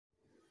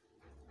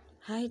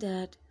Hi,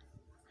 Dad.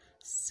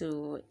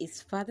 So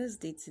it's Father's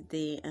Day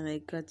today, and I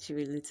got you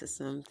a little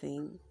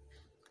something.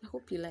 I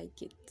hope you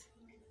like it.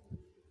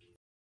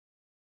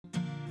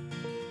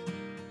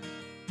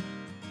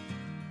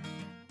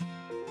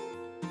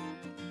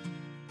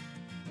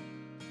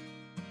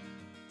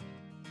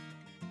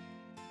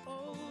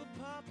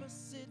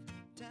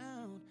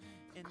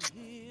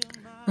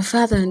 My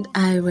father and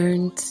I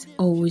weren't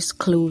always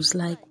close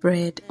like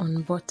bread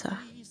on butter.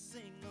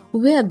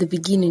 We were at the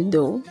beginning,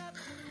 though,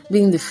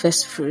 being the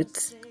first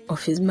fruits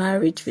of his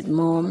marriage with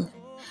Mom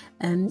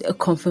and a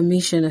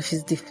confirmation of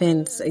his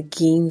defense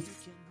against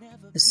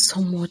the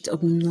somewhat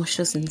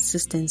obnoxious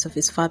insistence of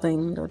his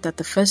father-in-law that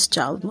the first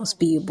child must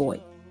be a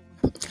boy.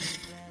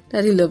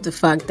 Daddy loved the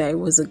fact that it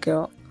was a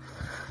girl.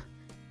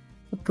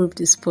 I proved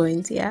this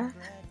point, yeah?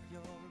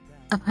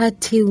 I've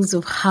heard tales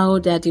of how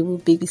Daddy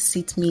would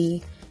babysit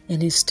me. In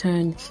his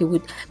turn, he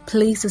would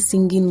place a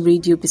singing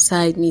radio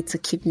beside me to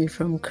keep me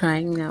from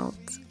crying out.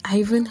 I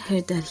even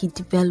heard that he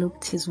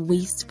developed his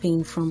waist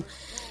pain from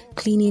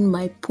cleaning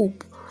my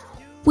poop,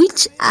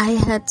 which I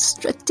had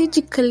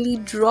strategically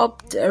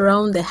dropped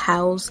around the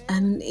house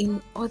and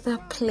in other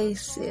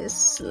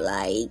places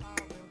like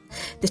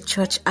the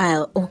church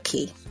aisle.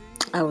 Okay,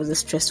 I was a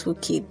stressful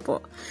kid,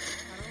 but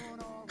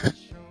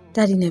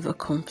Daddy never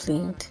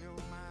complained.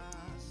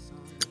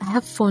 I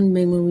have fond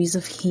memories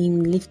of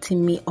him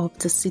lifting me up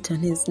to sit on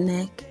his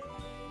neck,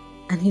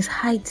 and his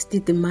height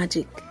did the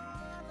magic.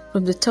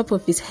 From the top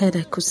of his head,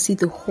 I could see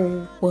the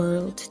whole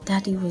world.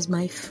 Daddy was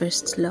my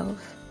first love.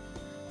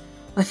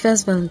 My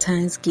first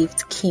Valentine's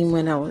gift came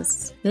when I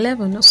was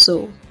 11 or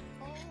so.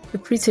 A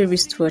pretty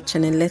wristwatch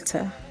and a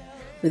letter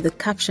with a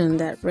caption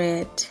that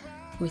read,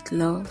 "With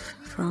love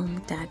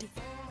from Daddy."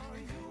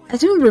 I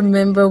don't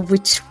remember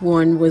which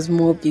one was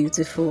more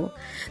beautiful,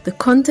 the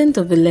content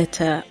of the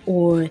letter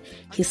or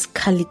his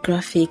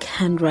calligraphic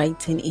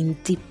handwriting in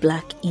deep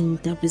black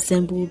ink that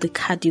resembled the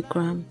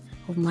cardiogram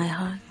of my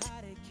heart.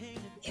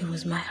 It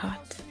was my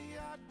heart.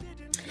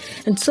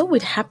 And so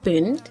it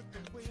happened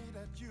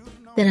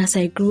that as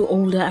I grew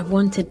older, I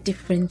wanted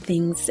different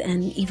things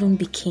and even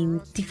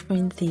became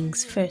different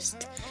things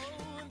first.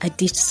 I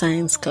ditched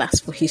science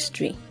class for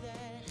history.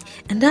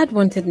 And Dad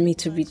wanted me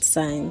to read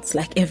science,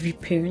 like every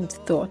parent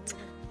thought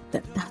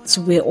that that's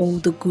where all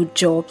the good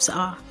jobs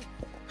are.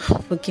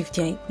 Forgive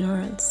their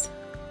ignorance.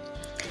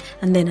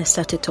 And then I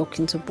started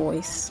talking to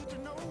boys,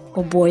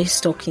 or boys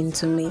talking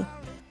to me.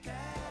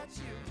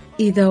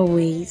 Either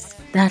ways,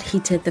 that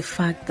hated the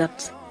fact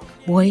that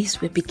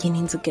boys were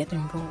beginning to get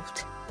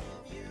involved.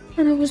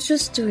 And I was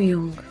just too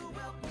young.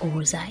 Or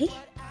was I?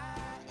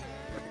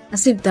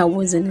 As if that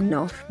wasn't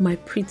enough, my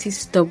pretty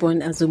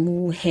stubborn as a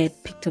mole head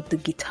picked up the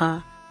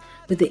guitar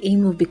with the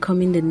aim of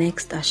becoming the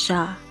next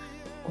Asha,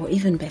 or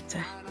even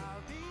better.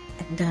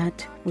 And Dad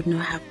would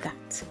not have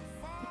that.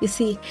 You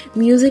see,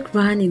 music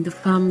ran in the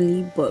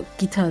family, but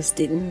guitars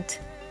didn't.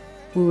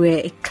 We were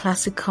a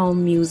classical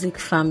music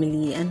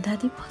family, and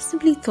Daddy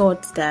possibly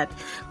thought that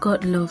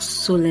God loves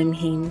solemn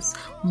hymns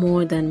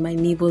more than my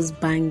neighbor's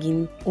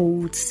banging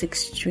old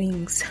six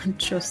strings. And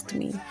trust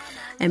me,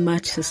 I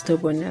matched his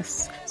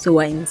stubbornness, so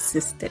I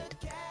insisted.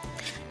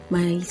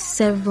 My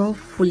several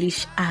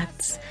foolish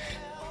acts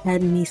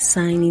had me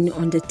signing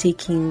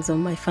undertakings on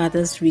my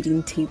father's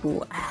reading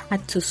table. I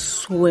had to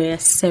swear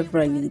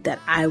severally that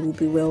I would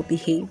be well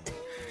behaved.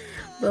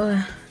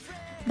 But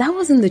that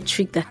wasn't the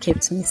trick that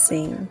kept me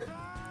sane.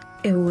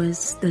 It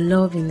was the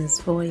love in his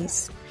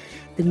voice,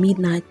 the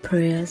midnight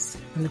prayers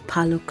on the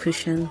parlor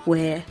cushion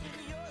where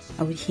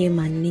I would hear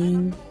my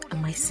name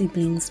and my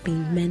siblings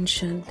being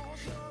mentioned.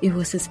 It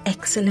was his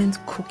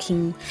excellent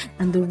cooking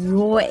and the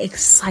raw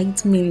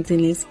excitement in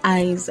his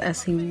eyes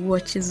as he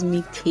watches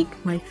me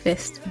take my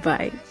first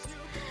bite.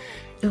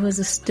 It was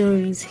the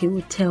stories he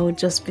would tell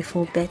just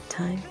before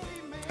bedtime.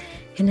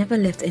 He never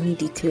left any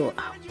detail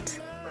out.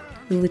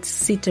 We would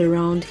sit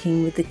around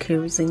him with the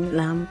kerosene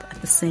lamp at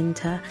the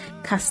center,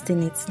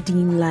 casting its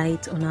dim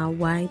light on our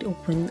wide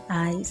open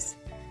eyes,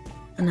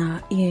 and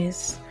our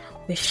ears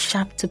were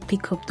sharp to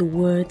pick up the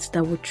words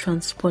that would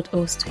transport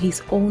us to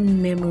his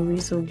own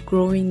memories of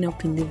growing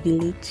up in the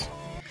village,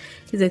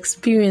 his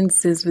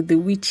experiences with the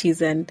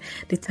witches, and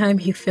the time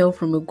he fell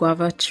from a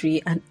guava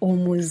tree and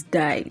almost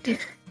died.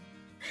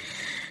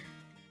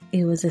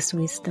 It was his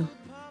wisdom,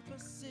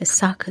 his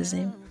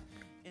sarcasm,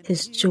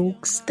 his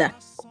jokes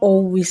that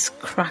always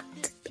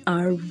cracked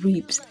our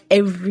ribs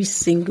every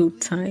single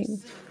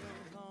time.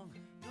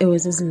 It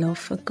was his love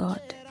for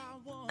God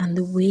and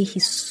the way he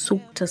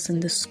soaked us in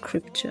the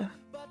scripture.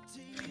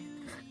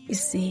 You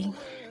see,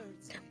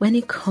 when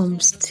it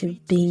comes to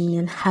being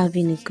and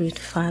having a good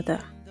father,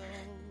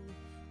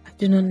 I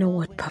do not know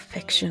what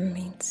perfection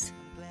means,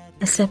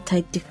 except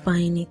I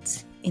define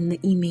it in the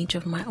image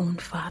of my own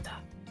father.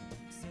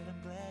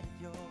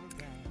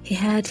 He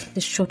had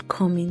his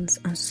shortcomings,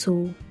 and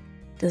so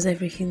does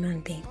every human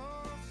being.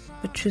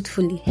 But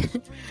truthfully,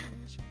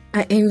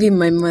 I envy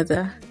my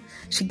mother.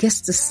 She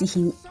gets to see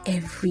him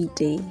every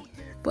day.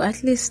 But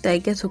at least I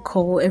get a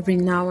call every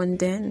now and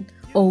then,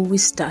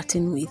 always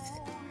starting with,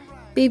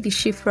 "Baby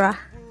Shifra."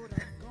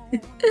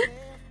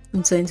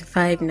 I'm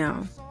 25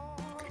 now,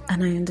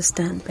 and I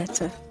understand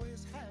better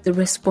the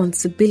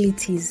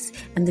responsibilities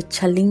and the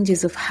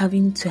challenges of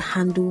having to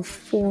handle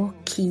 4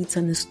 kids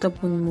and a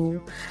stubborn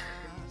mole.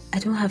 I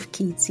don't have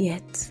kids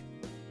yet,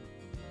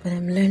 but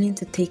I'm learning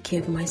to take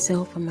care of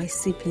myself and my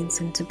siblings,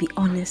 and to be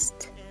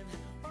honest,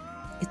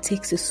 it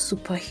takes a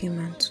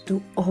superhuman to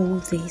do all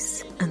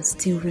this and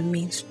still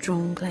remain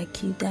strong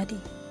like you, Daddy.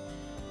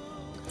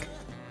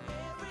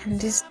 And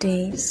these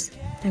days,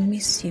 I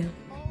miss you.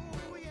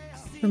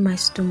 When my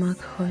stomach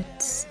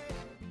hurts,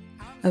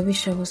 I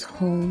wish I was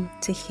home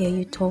to hear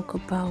you talk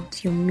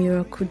about your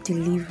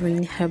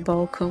miracle-delivering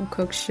herbal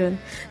concoction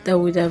that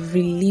would have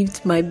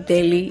relieved my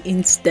belly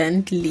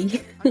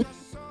instantly. And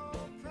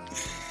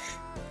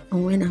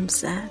when I'm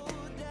sad,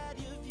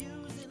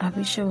 I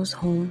wish I was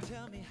home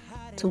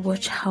to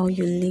watch how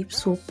your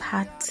lips will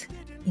part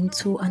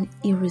into an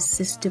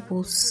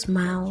irresistible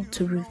smile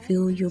to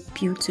reveal your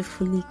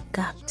beautifully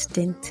gapped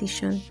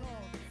dentition,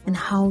 and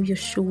how your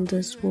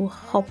shoulders will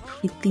hop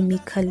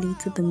rhythmically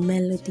to the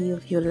melody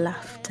of your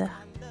laughter.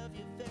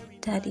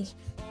 Daddy,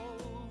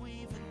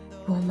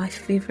 you are my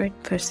favorite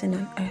person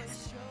on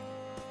earth,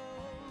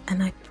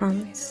 and I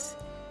promise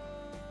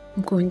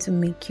I'm going to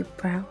make you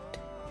proud.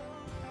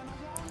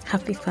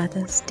 Happy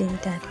Father's Day,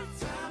 Daddy.